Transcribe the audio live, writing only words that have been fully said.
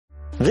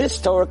This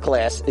Torah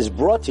class is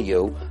brought to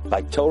you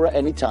by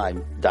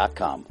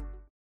TorahAnytime.com.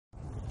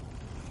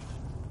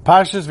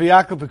 Parshas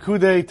V'Yakov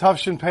Pekudei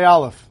Tavshin Pei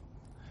Aleph.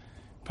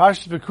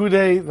 Parshas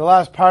Pekudei, the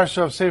last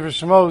parsha of Sefer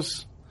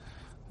Shemos.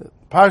 The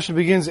parsha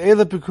begins,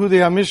 Eile Pekudei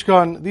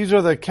HaMishkan. These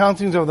are the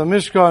countings of the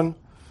Mishkan.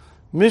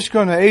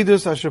 Mishkan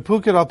HaEdus Asher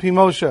Puket Al Pi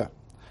Moshe.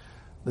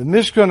 The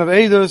Mishkan of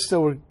Edus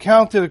that were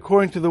counted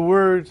according to the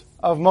word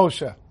of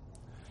Moshe.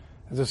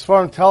 As the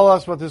Sfarim tell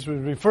us what this was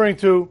referring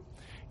to,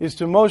 is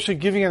to Moshe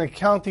giving an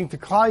accounting to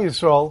Klal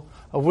Yisrael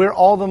of where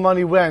all the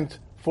money went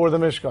for the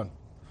Mishkan.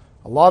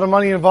 A lot of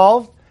money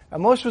involved,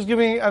 and Moshe was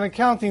giving an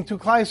accounting to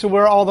Klal Yisrael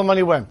where all the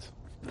money went.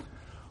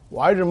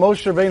 Why did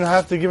Moshe Rabbeinu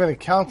have to give an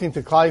accounting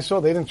to Klal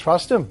Yisrael? They didn't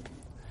trust him.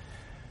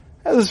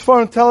 As the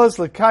Sfarim tell us,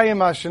 L'kayim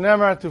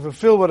HaShenemar, to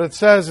fulfill what it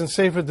says in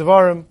Sefer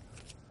Devarim,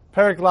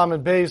 Perek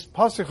Lamed Beis,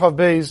 Pasuk Chav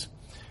Beis,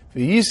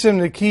 V'yisim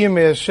Nekiyim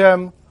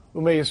Me'Hashem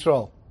U'Mei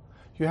Yisrael.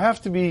 You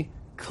have to be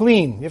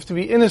clean, you have to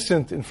be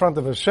innocent in front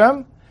of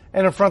Hashem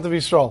and in front of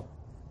Yisrael.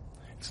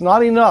 It's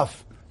not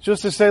enough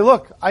just to say,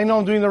 look, I know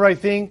I'm doing the right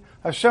thing,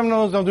 Hashem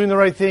knows I'm doing the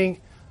right thing,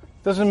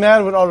 doesn't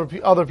matter what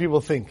other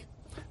people think.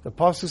 The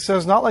Pasuk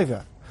says not like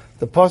that.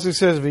 The Pasuk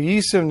says,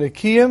 V'yisim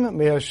Nekiyim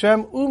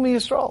Me'Hashem U'Mei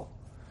Yisrael.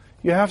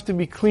 You have to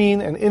be clean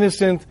and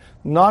innocent,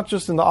 not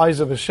just in the eyes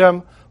of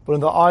Hashem, but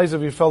in the eyes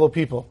of your fellow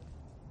people.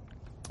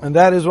 And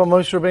that is what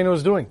Moshe Rabbeinu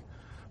was doing.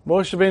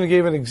 Moshe Rabbeinu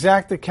gave an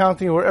exact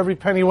accounting of where every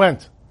penny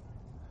went.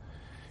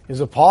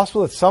 Is it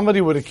possible that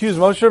somebody would accuse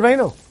Moshe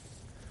Rabbeinu?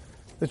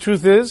 The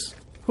truth is,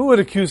 who would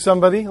accuse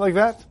somebody like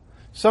that?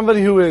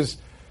 Somebody who is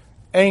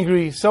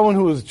angry, someone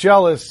who is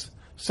jealous,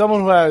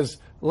 someone who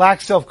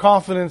lacks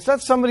self-confidence.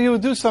 That's somebody who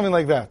would do something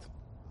like that.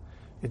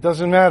 It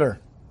doesn't matter.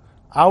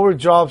 Our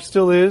job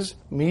still is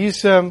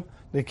Miyisem,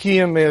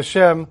 Nekiyim,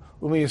 Me'Hashem,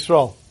 U'Mei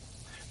Yisrael.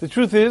 The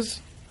truth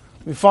is,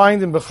 we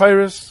find in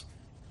Bechiris,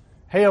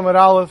 Hey Amar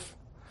Aleph,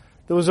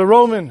 there was a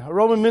Roman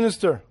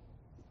minister,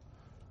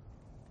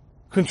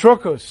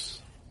 Kontrokos.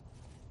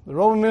 The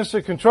Roman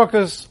minister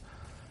Kontrokos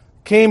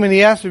came and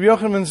he asked Rabbi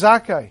Yochanan ben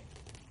Zakkai.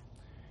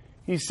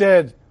 He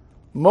said,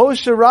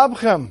 Moshe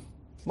Rabchem,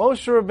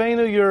 Moshe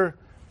Rabbeinu,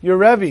 your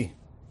Rebbe,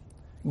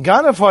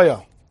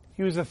 Ganafaya,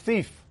 he was a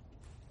thief.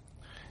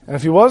 And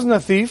if he wasn't a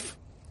thief,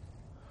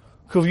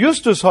 Kuv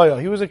Yustus Haya,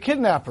 he was a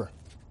kidnapper.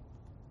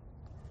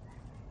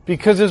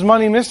 Because there's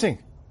money missing.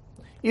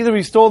 Either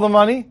he stole the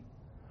money,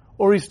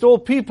 or he stole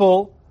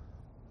people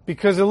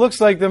because it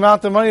looks like the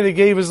amount of money they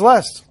gave is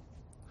less.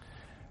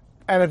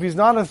 And if he's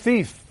not a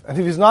thief, and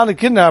if he's not a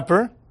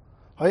kidnapper,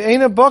 he's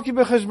not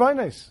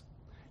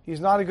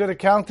a good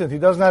accountant. He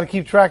doesn't know how to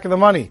keep track of the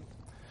money.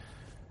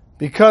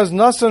 Because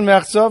Nasan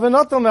Mechzav and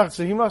Natal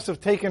Mechzav, he must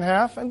have taken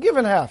half and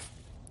given half.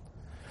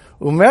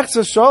 And even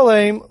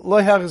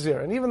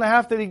the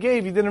half that he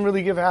gave, he didn't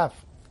really give half.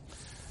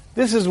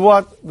 This is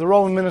what the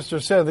Roman minister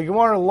said. The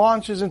Gemara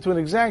launches into an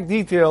exact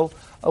detail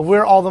of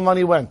where all the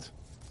money went.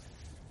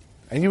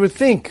 And you would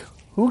think,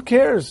 who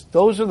cares?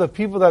 Those are the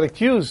people that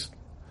accuse.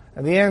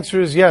 And the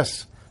answer is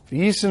yes.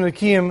 V'yisim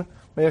Nekiyim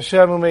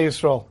Me'Hashem U'Mei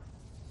Yisrael.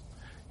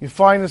 You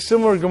find a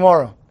similar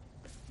Gemara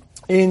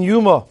in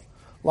Yuma,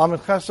 Lamed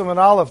Chesam and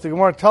Aleph. The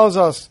Gemara tells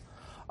us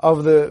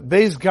of the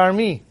Beis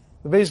Garmi,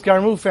 the Beis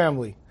Garmu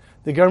family.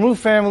 The Garmu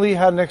family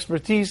had an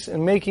expertise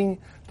in making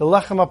the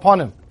lechem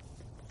aponim.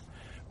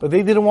 But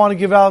they didn't want to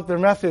give out their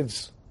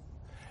methods.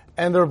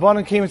 And the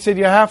Rabbanan came and said,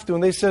 you have to.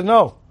 And they said,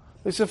 no.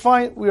 They said,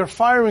 fine, we are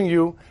firing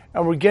you,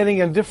 and we're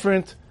getting a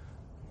different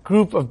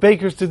group of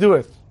bakers to do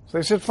it. So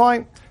they said,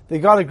 fine. They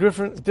got a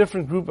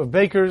different group of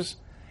bakers,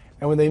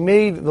 and when they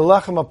made the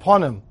lechem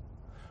upon him,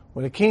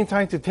 when it came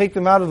time to take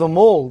them out of the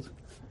mold,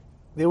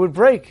 they would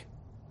break.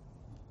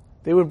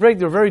 They would break.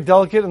 They were very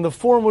delicate, and the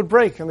form would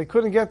break, and they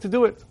couldn't get to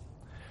do it.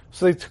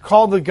 So they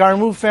called the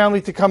Garmu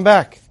family to come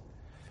back.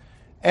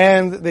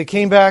 And they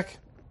came back.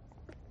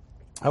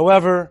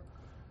 However,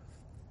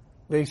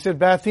 they said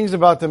bad things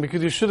about them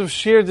because you should have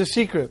shared the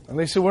secret. And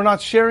they said, we're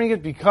not sharing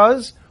it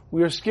because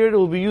we are scared it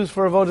will be used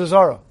for Avodah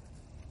Zarah.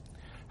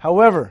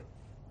 However,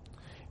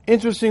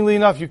 interestingly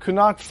enough, you could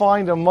not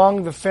find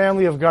among the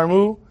family of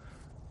Garmu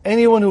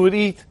anyone who would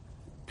eat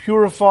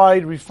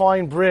purified,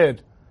 refined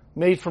bread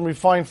made from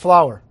refined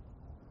flour.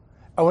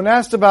 And when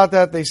asked about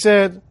that, they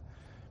said,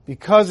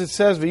 because it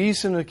says,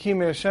 V'yisim Nekiyim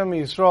Me'Hashem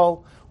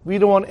Yisrael, we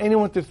don't want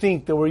anyone to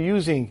think that we're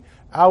using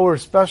our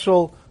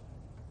special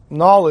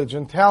knowledge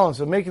and talents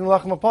of making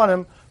lechem upon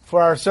him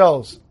for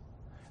ourselves.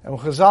 And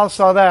when Chazal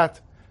saw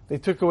that, they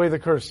took away the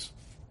curse.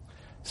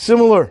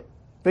 Similar,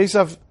 based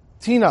off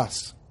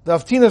Tinas, the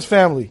Avtinas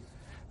family,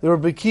 they were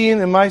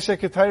Bekiyin and Maaseh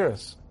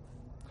Ketairos.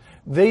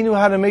 They knew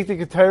how to make the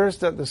Ketairos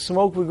that the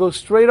smoke would go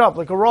straight up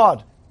like a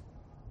rod.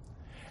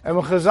 And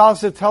when Chazal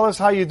said, tell us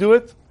how you do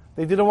it,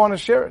 they didn't want to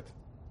share it.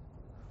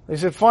 They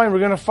said, fine, we're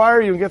going to fire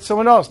you and get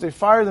someone else. They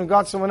fired them,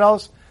 got someone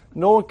else.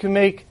 No one can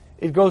make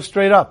it go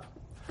straight up.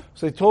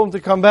 So they told them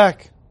to come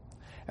back.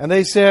 And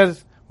they said,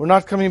 we're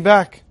not coming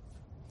back.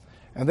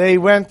 And they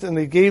went and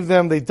they gave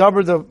them, they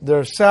doubled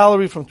their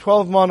salary from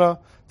 12 mana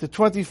to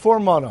 24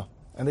 mana.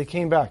 And they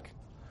came back.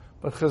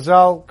 But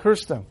Chazal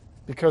cursed them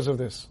because of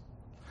this.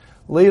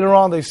 Later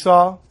on, they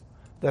saw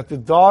that the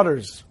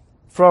daughters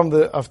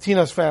of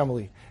Tina's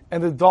family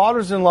and the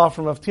daughters-in-law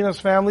from Tina's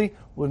family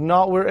would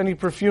not wear any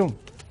perfume.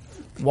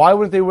 Why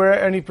wouldn't they wear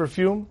any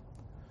perfume?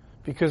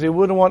 Because they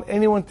wouldn't want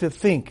anyone to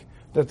think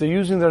that they're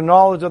using their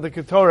knowledge of the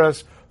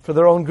Ketores for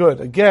their own good.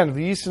 Again,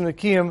 v'yisim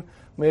nekiyim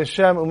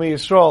me'Hashem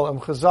u'me'Yisrael.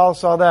 And Chazal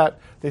saw that,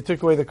 they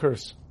took away the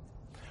curse.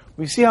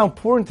 We see how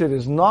important it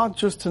is not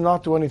just to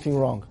not do anything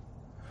wrong.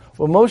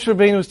 What Moshe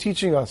Rabbeinu is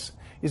teaching us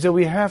is that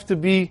we have to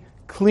be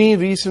clean,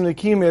 v'yisim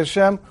nekiyim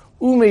me'Hashem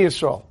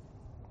u'me'Yisrael.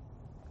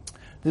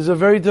 This is a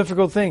very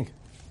difficult thing.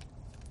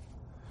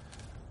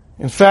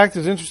 In fact,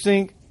 it's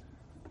interesting,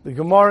 the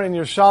Gemara in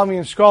Yerushalmi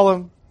and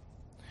Shkolim,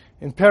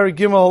 in Perek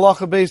Gimel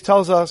Halacha Beis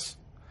tells us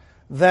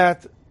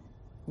that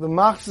the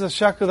machzas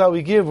shekel that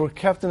we give were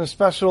kept in a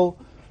special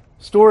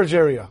storage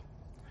area.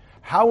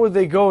 How would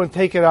they go and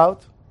take it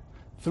out?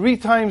 3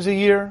 times a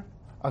year,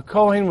 a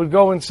Kohen would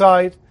go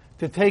inside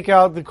to take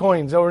out the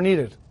coins that were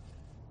needed.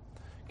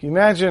 Can you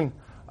imagine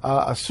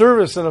a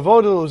service, an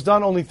avodah that was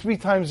done only 3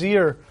 times a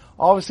year?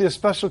 Obviously a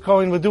special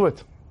Kohen would do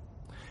it.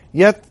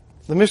 Yet,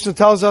 the Mishnah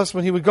tells us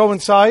when he would go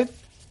inside,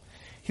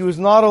 he was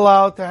not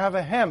allowed to have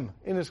a hem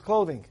in his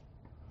clothing.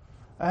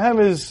 A hem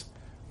is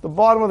the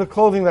bottom of the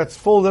clothing that's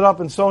folded up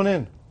and sewn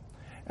in.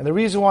 And the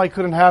reason why he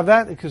couldn't have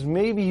that is because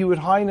maybe he would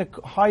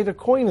hide a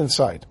coin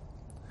inside.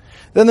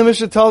 Then the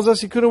Mishnah tells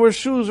us he couldn't wear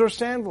shoes or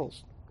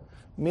sandals.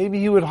 Maybe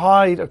he would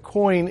hide a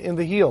coin in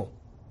the heel.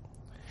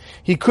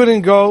 He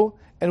couldn't go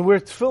and wear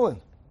tefillin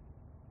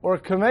or a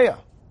kameah.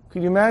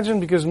 Could you imagine?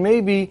 Because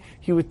maybe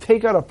he would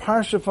take out a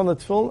parsha from the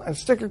tefillin and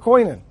stick a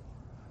coin in.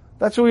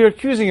 That's what we are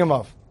accusing him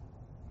of.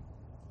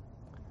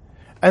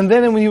 And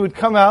then when he would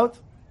come out,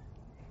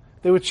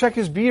 they would check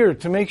his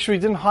beard to make sure he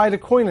didn't hide a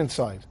coin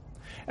inside.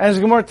 And as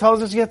Gemara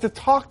tells us, he had to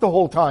talk the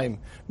whole time.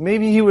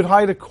 Maybe he would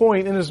hide a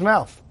coin in his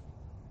mouth.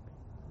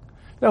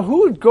 Now,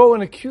 who would go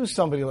and accuse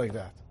somebody like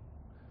that?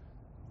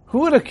 Who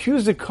would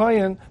accuse the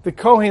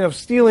Kohen of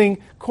stealing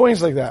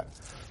coins like that?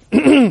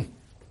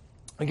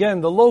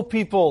 Again, the low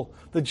people,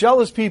 the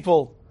jealous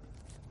people.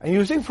 And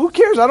you think, who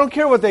cares? I don't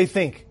care what they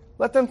think.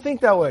 Let them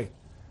think that way.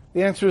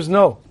 The answer is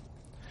no.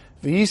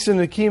 V'yisim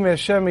nekiyim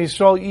Hashem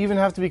Yisrael, you even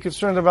have to be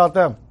concerned about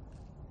them.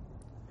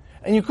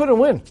 And you couldn't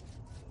win.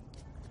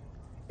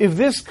 If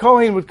this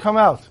Kohen would come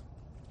out,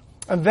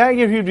 and that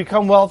year he would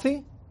become wealthy,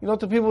 you know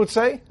what the people would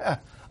say?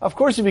 Of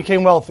course he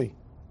became wealthy.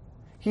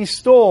 He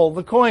stole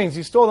the coins,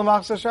 he stole the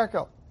machzah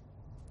shekel.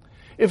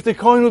 If the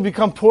Kohen would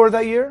become poor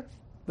that year,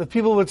 the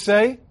people would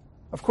say,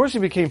 of course he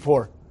became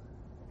poor.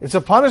 It's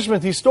a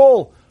punishment, he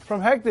stole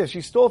from Hekdesh,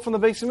 he stole from the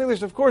Beis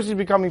HaMikdash, of course he's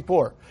becoming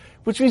poor.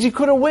 Which means he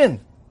couldn't win.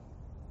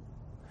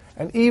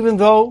 And even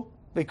though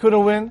they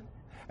couldn't win,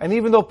 and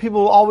even though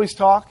people will always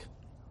talk,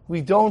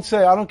 we don't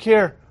say, I don't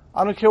care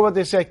what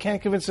they say, I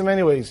can't convince them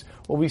anyways.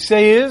 What we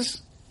say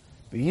is,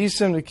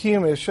 V'yisim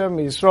nekiyim Hashem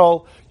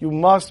Yisrael, you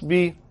must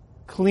be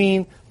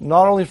clean,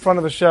 not only in front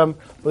of Hashem,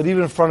 but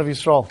even in front of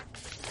Yisrael.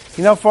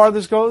 You know how far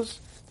this goes?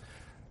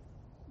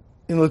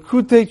 In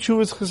Likutei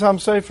Tshuvas Chazam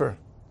Sofer,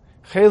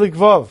 Chelik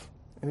Vav,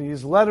 and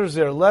his letters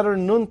there, letter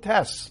Nun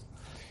Tes,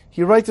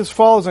 he writes as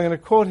follows, I'm going to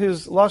quote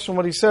his lashon,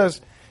 what he says.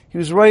 He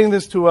was writing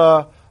this to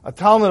a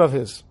Talmud of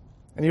his,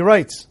 and he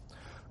writes,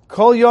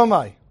 Kol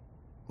Yomai,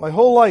 my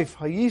whole life,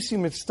 Hayisi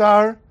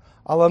Mitztar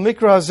ala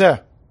Mikra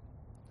Hazeh.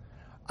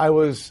 I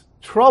was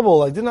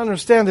troubled, I didn't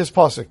understand this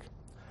pasuk.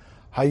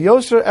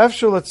 Hayoser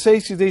Efshel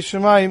Latzeisi De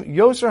Shemayim,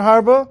 Yoser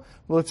Harba,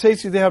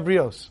 Latzeisi De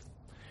Habrios.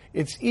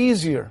 It's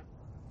easier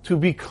to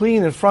be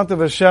clean in front of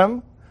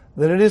Hashem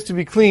than it is to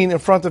be clean in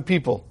front of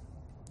people.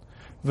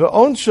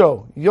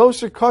 Ve'onsho,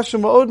 Yoser Kasha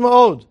Ma'od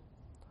Ma'od,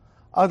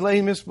 Ad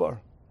Le'i Misbar.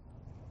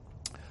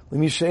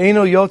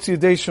 L'mishe'eno Yotzi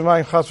Dei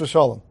Shemayim Chas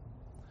V'Shalom.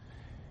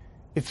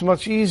 It's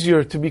much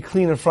easier to be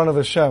clean in front of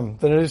Hashem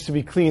than it is to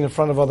be clean in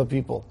front of other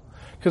people.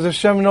 Because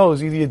Hashem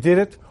knows either you did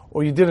it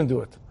or you didn't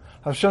do it.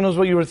 Hashem knows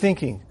what you were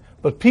thinking.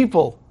 But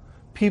people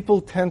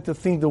tend to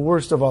think the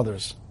worst of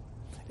others.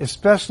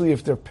 Especially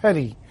if they're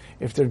petty,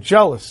 if they're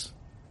jealous,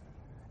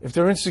 if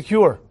they're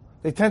insecure.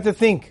 They tend to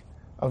think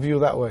of you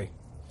that way.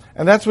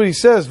 And that's what he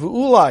says,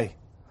 V'ulai,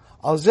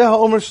 al zeha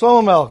omer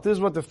Shlomo Melech. This is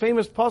what the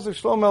famous pasuk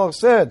Shlomo Melech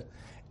said.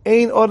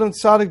 Ein odem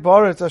tzadik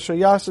ba'aretz asher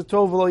yaseh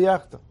tov v'lo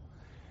yachta.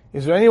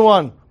 Is there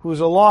anyone who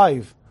is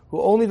alive,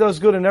 who only does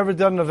good and never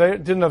did an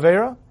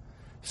Avera?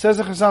 Says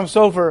the Chazam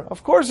Sofer,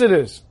 of course it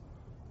is.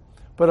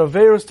 But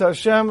Averos to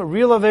Hashem,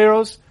 real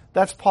Averos,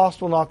 that's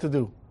possible not to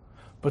do.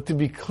 But to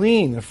be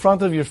clean in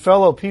front of your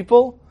fellow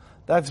people,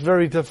 that's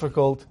very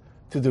difficult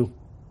to do.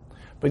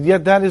 But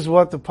yet that is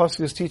what the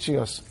pasuk is teaching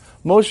us.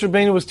 Moshe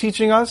Rabbeinu was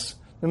teaching us,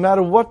 no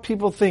matter what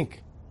people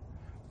think,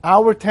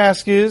 our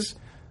task is,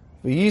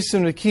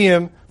 V'yisim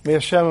nekiyim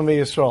me'Hashem and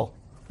me'Yisrael.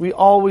 We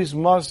always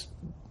must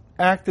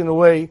act in a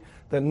way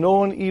that no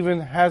one even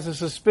has a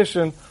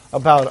suspicion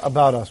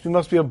about us. We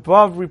must be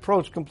above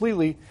reproach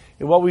completely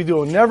in what we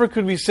do. Never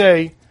could we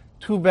say,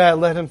 too bad,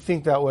 let him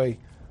think that way.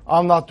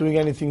 I'm not doing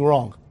anything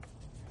wrong.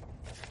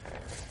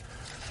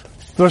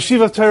 The Rosh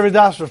Yeshiva of Torah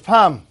Vodaas, Rav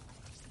Pam,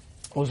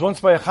 was once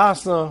by a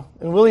chasna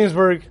in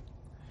Williamsburg.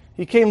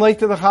 he came late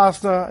to the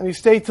chasna, and he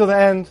stayed till the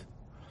end,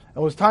 and it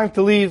was time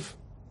to leave.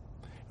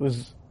 It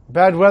was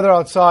bad weather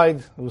outside,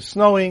 it was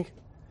snowing.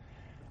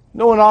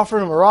 No one offered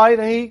him a ride,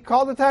 and he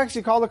called the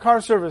taxi, called the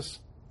car service.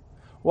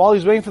 While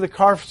he's waiting for the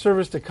car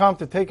service to come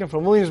to take him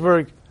from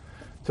Williamsburg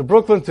to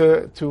Brooklyn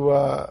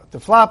to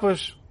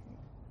Flatbush,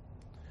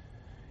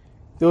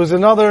 there was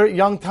another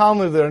young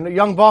Talmud there, a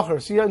young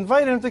Bacher, so he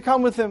invited him to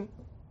come with him.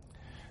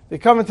 They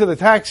come into the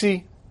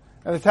taxi,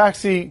 and the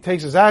taxi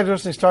takes his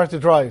address, and he starts to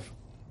drive.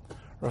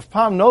 Rav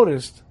Pam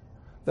noticed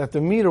that the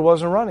meter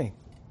wasn't running.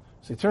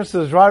 So he turns to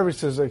the driver and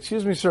says,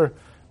 "Excuse me, sir,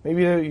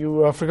 maybe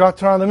you forgot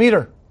to turn on the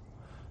meter."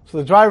 So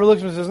the driver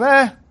looks at him and says,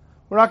 "Nah,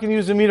 we're not going to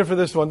use the meter for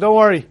this one. Don't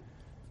worry.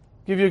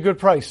 Give you a good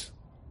price."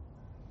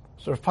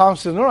 So Rav Pam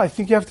said, "No, I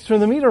think you have to turn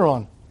the meter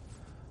on."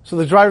 So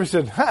the driver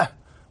said, "Ha,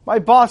 my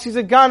boss, he's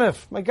a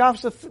ganef.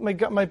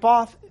 My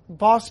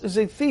boss is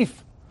a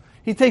thief.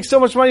 He takes so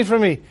much money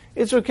from me.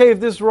 It's okay if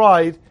this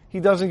ride he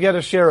doesn't get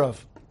a share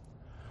of."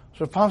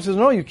 So Rav Pam says,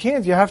 "No, you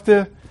can't. You have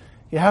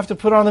to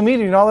put on the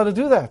meter. You're not allowed to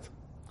do that."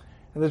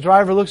 And the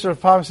driver looks at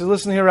Rav Pam and says,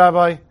 "Listen here,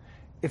 Rabbi.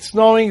 It's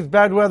snowing. It's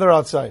bad weather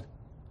outside.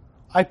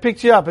 I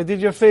picked you up. I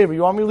did you a favor.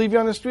 You want me to leave you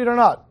on the street or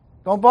not?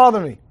 Don't bother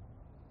me."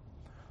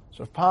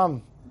 So Rav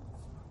Pam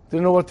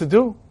didn't know what to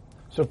do.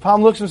 So Rav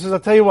Pam looks at him and says, "I'll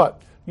tell you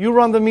what. You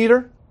run the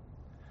meter,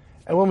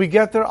 and when we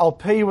get there, I'll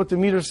pay you what the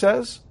meter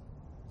says.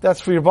 That's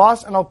for your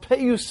boss, and I'll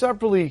pay you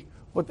separately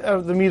what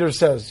the meter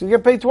says. You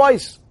get paid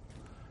twice."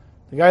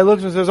 The guy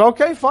looks and says,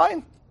 "Okay,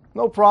 fine.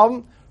 No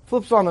problem."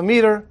 Flips on the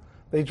meter.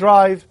 They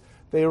drive.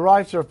 They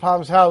arrive to Rav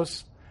Pam's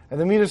house, and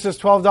the meter says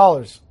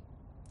 $12.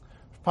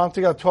 Rav Pam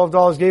took out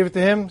 $12, gave it to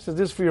him, said,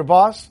 "This is for your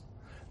boss."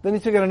 Then he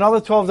took out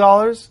another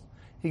 $12.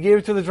 He gave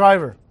it to the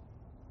driver.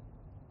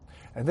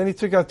 And then he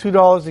took out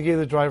 $2 and gave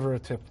the driver a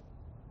tip.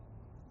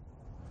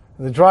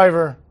 And the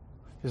driver,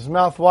 his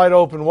mouth wide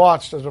open,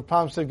 watched as Rav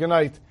Pam said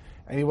goodnight,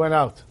 and he went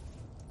out.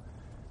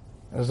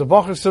 As the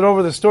Bacher stood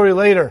over the story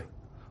later,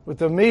 with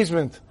the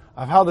amazement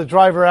of how the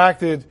driver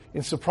acted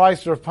in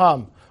surprise to Rav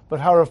Pam, but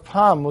how Rav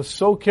Pam was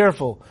so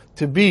careful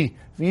to be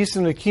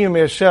V'yisem Nekiyim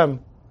Hashem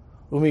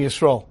Umi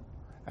Yisrael.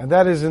 And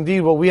that is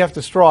indeed what we have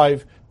to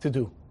strive to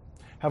do.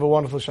 Have a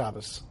wonderful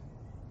Shabbos.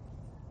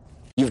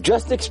 You've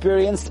just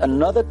experienced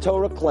another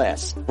Torah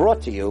class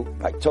brought to you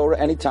by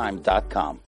TorahAnytime.com.